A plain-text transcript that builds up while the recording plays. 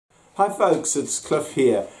Hi folks, it's Cliff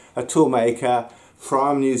here, a toolmaker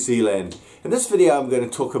from New Zealand. In this video I'm going to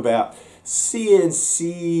talk about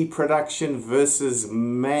CNC production versus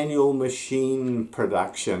manual machine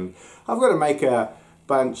production. I've got to make a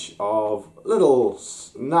bunch of little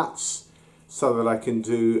nuts so that I can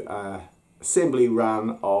do an assembly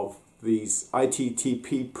run of these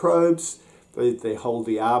ITTP probes. They hold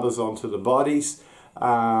the arbors onto the bodies.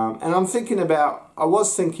 And I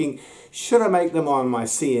was thinking, should I make them on my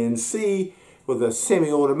CNC with a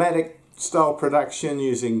semi-automatic style production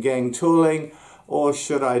using gang tooling, or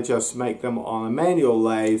should I just make them on a manual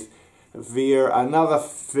lathe via another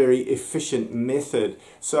very efficient method?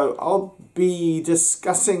 So I'll be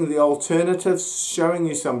discussing the alternatives, showing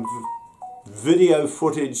you some video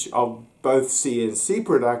footage of both CNC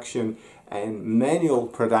production and manual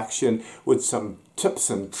production with some tips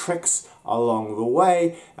and tricks along the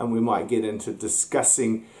way, and we might get into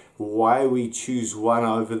discussing why we choose one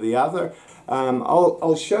over the other.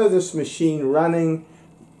 I'll show this machine running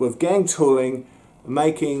with gang tooling,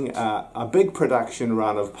 making a big production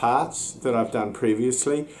run of parts that I've done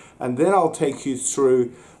previously, and then I'll take you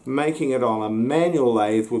through making it on a manual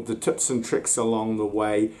lathe with the tips and tricks along the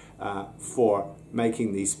way for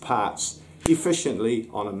making these parts efficiently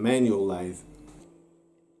on a manual lathe.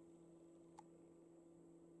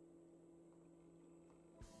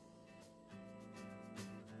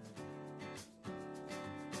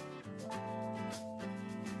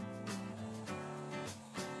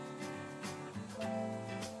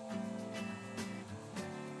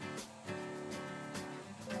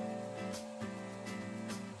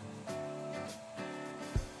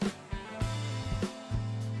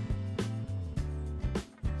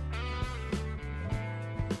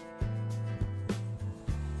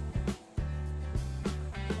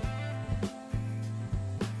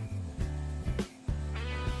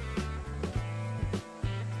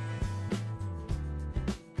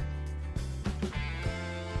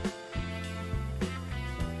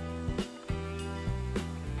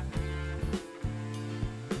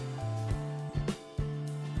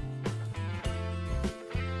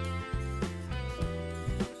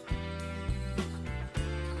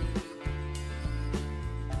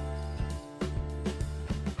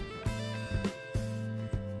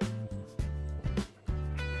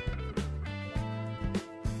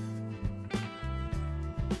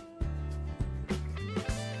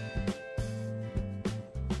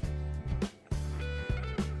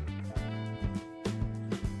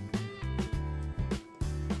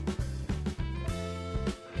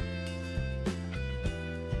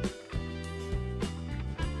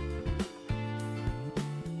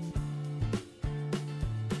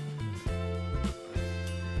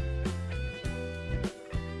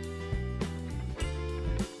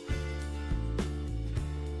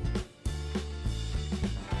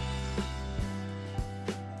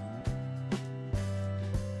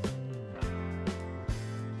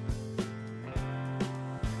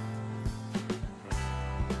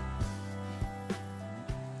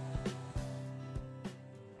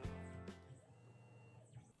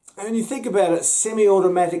 And you think about it,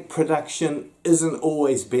 semi-automatic production isn't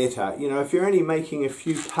always better. You know, if you're only making a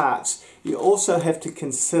few parts, you also have to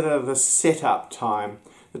consider the setup time.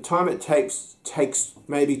 The time it takes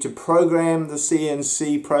maybe to program the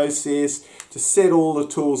CNC process, to set all the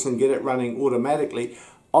tools and get it running automatically,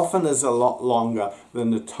 often is a lot longer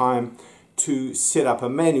than the time to set up a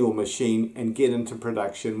manual machine and get into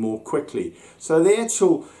production more quickly. So the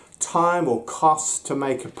actual time or cost to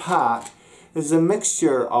make a part is a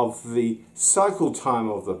mixture of the cycle time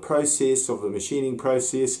of the process, of the machining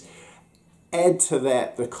process, add to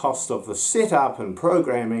that the cost of the setup and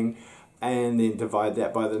programming, and then divide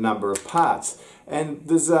that by the number of parts. And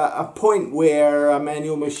there's a point where a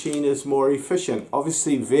manual machine is more efficient.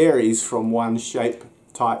 Obviously varies from one shape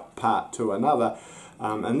type part to another.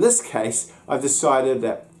 In this case, I've decided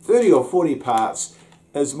that 30 or 40 parts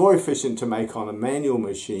is more efficient to make on a manual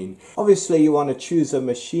machine. Obviously you want to choose a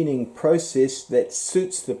machining process that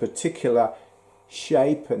suits the particular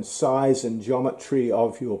shape and size and geometry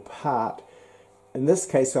of your part. In this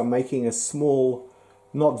case I'm making a small,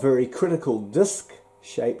 not very critical disc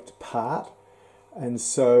shaped part, and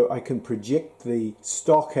so I can project the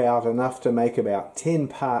stock out enough to make about 10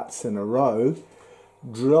 parts in a row,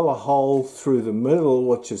 drill a hole through the middle,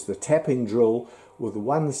 which is the tapping drill, with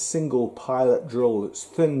one single pilot drill that's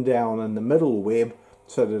thinned down in the middle web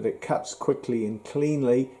so that it cuts quickly and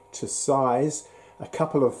cleanly to size, a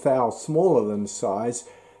couple of thou smaller than size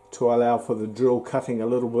to allow for the drill cutting a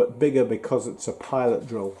little bit bigger because it's a pilot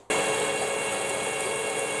drill.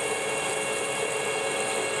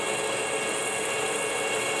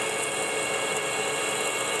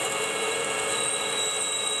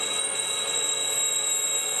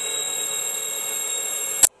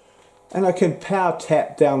 And I can power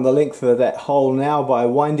tap down the length of that hole now by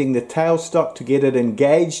winding the tailstock to get it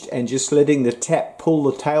engaged and just letting the tap pull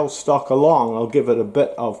the tailstock along. I'll give it a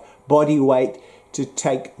bit of body weight to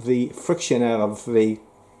take the friction out of the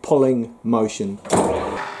pulling motion.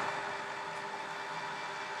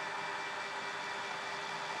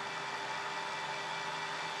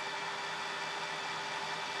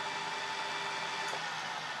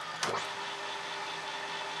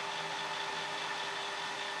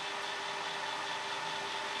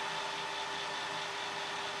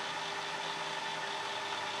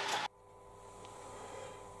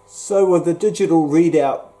 So with the digital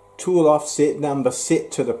readout tool offset number set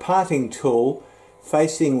to the parting tool,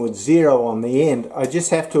 facing with 0 on the end, I just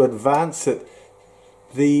have to advance it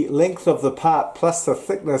the length of the part plus the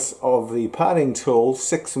thickness of the parting tool,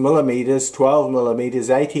 6 millimeters, 12 millimeters,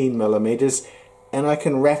 18 millimeters, and I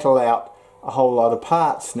can rattle out a whole lot of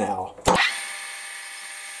parts now.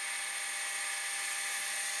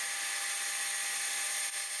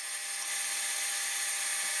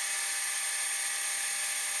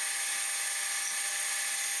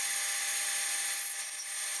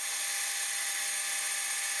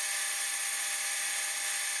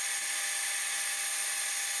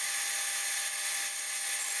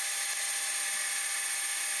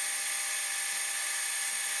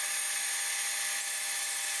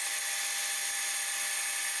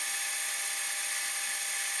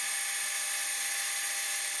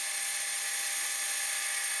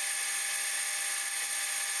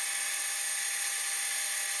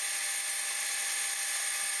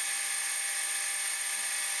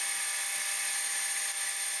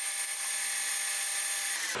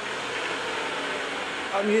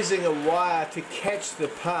 I'm using a wire to catch the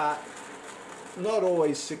part, not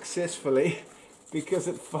always successfully, because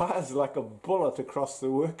it fires like a bullet across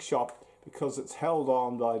the workshop because it's held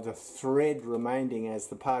on by the thread remaining as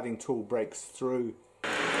the parting tool breaks through.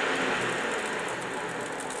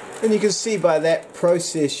 And you can see by that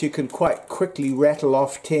process you can quite quickly rattle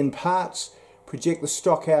off 10 parts, project the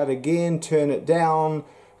stock out again, turn it down,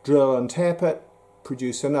 drill and tap it,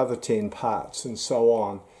 produce another 10 parts, and so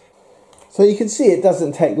on. So you can see it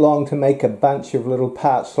doesn't take long to make a bunch of little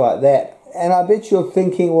parts like that. And I bet you're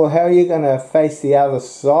thinking, well, how are you going to face the other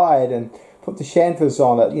side and put the chamfers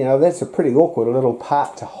on it? You know, that's a pretty awkward little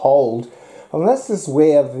part to hold. And this is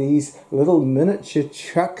where these little miniature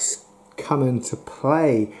chucks come into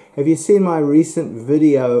play. Have you seen my recent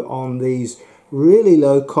video on these really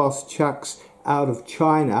low-cost chucks out of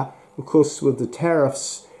China? Of course, with the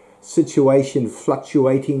tariffs situation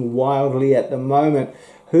fluctuating wildly at the moment,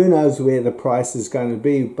 who knows where the price is going to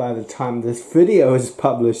be by the time this video is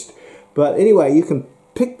published. But anyway, you can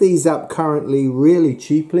pick these up currently really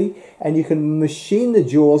cheaply, and you can machine the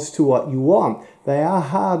jaws to what you want. They are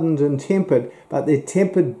hardened and tempered, but they're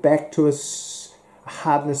tempered back to a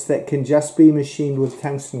hardness that can just be machined with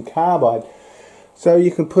tungsten carbide. So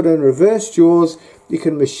you can put in reverse jaws, you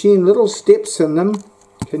can machine little steps in them.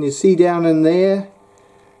 Can you see down in there?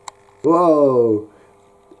 Whoa!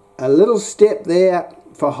 A little step there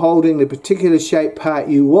for holding the particular shape part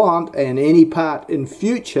you want, and any part in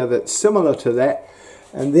future that's similar to that.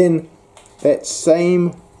 And then that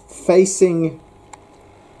same facing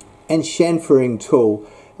and chamfering tool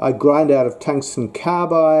I grind out of tungsten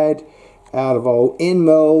carbide, out of old end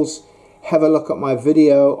mills. Have a look at my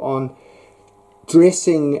video on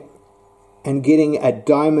dressing and getting a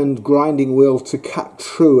diamond grinding wheel to cut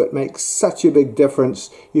true. It makes such a big difference.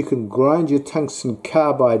 You can grind your tungsten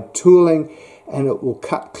carbide tooling and it will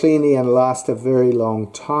cut cleanly and last a very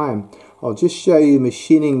long time. I'll just show you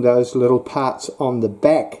machining those little parts on the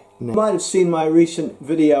back now. You might have seen my recent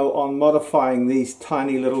video on modifying these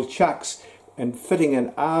tiny little chucks and fitting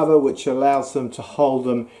an arbor which allows them to hold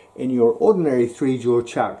them in your ordinary 3-jaw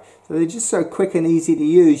chuck. So they're just so quick and easy to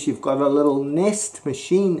use. You've got a little nest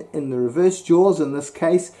machine in the reverse jaws in this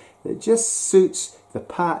case that just suits the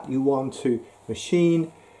part you want to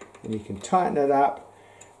machine, and you can tighten it up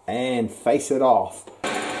and face it off.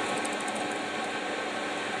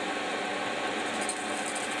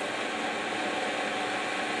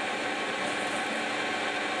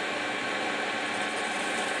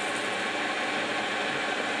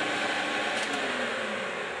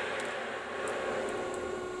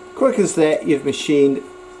 Quick as that, you've machined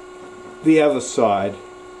the other side.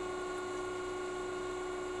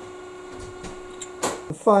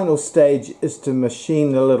 The final stage is to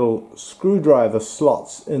machine the little screwdriver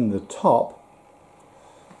slots in the top.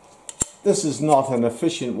 This is not an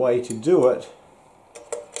efficient way to do it,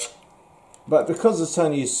 but because it's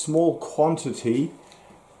only a small quantity,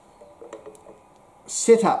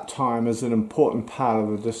 setup time is an important part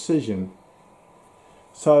of the decision.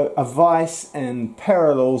 So a vise and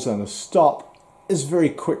parallels and a stop is very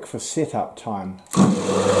quick for setup time.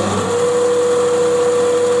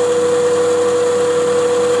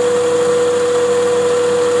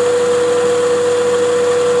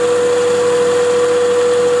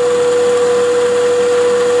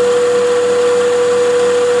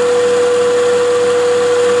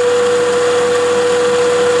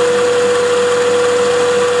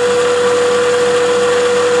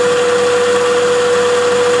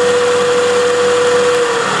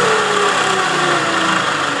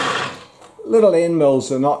 Little end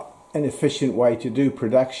mills are not an efficient way to do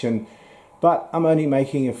production, but I'm only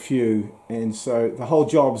making a few, and so the whole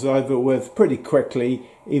job's over with pretty quickly,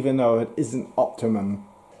 even though it isn't optimum.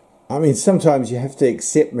 I mean, sometimes you have to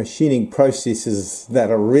accept machining processes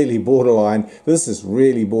that are really borderline. This is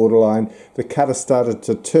really borderline. The cutter started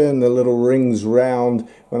to turn the little rings round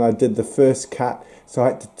when I did the first cut, so I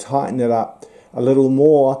had to tighten it up a little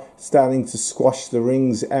more, starting to squash the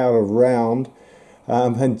rings out of round.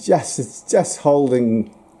 And it's just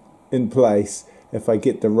holding in place if I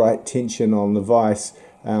get the right tension on the vise,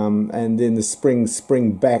 and then the springs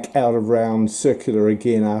spring back out of round circular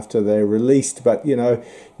again after they're released. But you're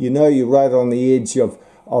right on the edge of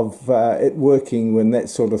it working when that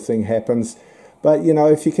sort of thing happens. But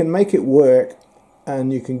if you can make it work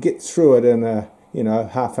and you can get through it in a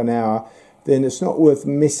half an hour, then it's not worth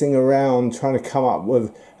messing around trying to come up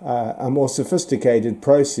with a more sophisticated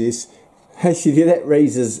process. Actually, that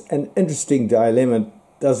raises an interesting dilemma,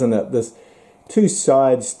 doesn't it? There's two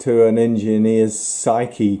sides to an engineer's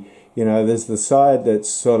psyche. There's the side that's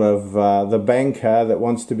sort of the banker that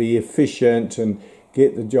wants to be efficient and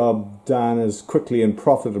get the job done as quickly and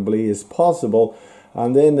profitably as possible.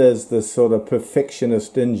 And then there's the sort of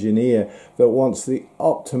perfectionist engineer that wants the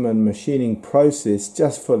optimum machining process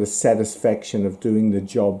just for the satisfaction of doing the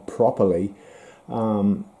job properly.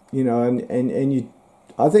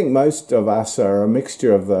 I think most of us are a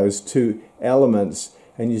mixture of those two elements,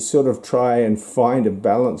 and you sort of try and find a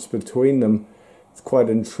balance between them. It's quite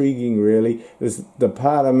intriguing, really. There's the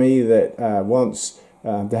part of me that wants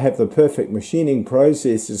to have the perfect machining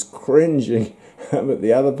process is cringing, but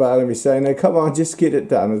the other part of me saying, no, come on, just get it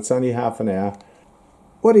done. It's only half an hour.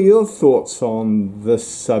 What are your thoughts on this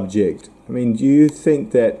subject? I mean, do you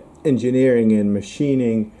think that engineering and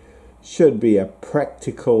machining should be a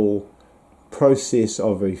practical process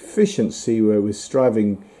of efficiency where we're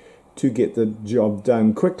striving to get the job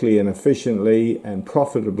done quickly and efficiently and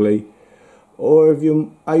profitably? Or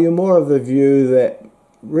are you more of the view that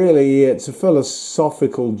really it's a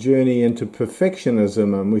philosophical journey into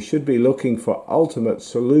perfectionism and we should be looking for ultimate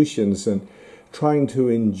solutions and trying to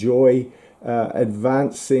enjoy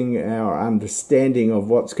advancing our understanding of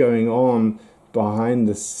what's going on behind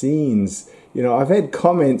the scenes? I've had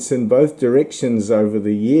comments in both directions over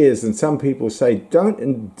the years, and some people say, don't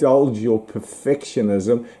indulge your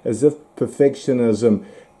perfectionism, as if perfectionism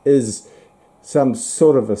is some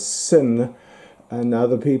sort of a sin. And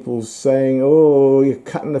other people saying, oh, you're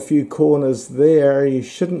cutting a few corners there,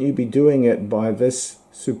 shouldn't you be doing it by this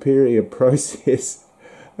superior process?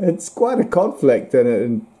 It's quite a conflict, and it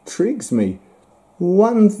intrigues me.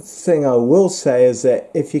 One thing I will say is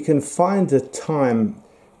that if you can find the time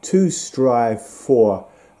to strive for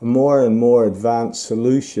more and more advanced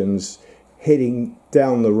solutions, heading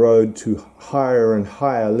down the road to higher and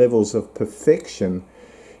higher levels of perfection,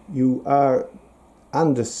 you are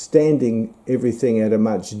understanding everything at a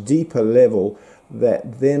much deeper level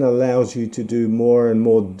that then allows you to do more and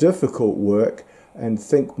more difficult work and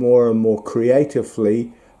think more and more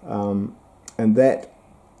creatively, and that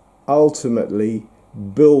ultimately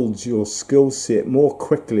builds your skill set more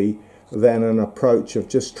quickly than an approach of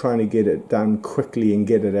just trying to get it done quickly and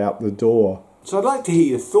get it out the door. So I'd like to hear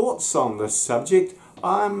your thoughts on this subject.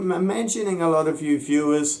 I'm imagining a lot of you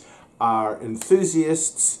viewers are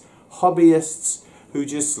enthusiasts, hobbyists, who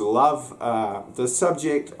just love the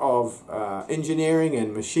subject of engineering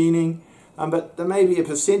and machining, but there may be a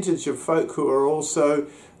percentage of folk who are also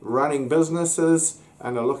running businesses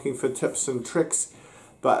and are looking for tips and tricks.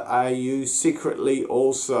 But are you secretly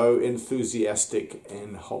also enthusiastic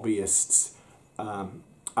and hobbyists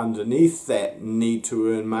underneath that need to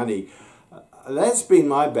earn money? That's been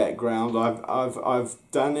my background. I've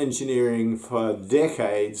done engineering for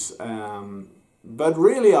decades, but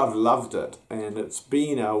really I've loved it, and it's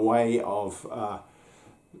been a way of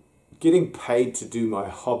getting paid to do my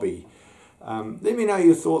hobby. Let me know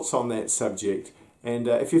your thoughts on that subject, and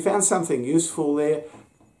if you found something useful there,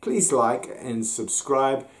 please like and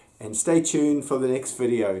subscribe, and stay tuned for the next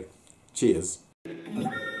video. Cheers.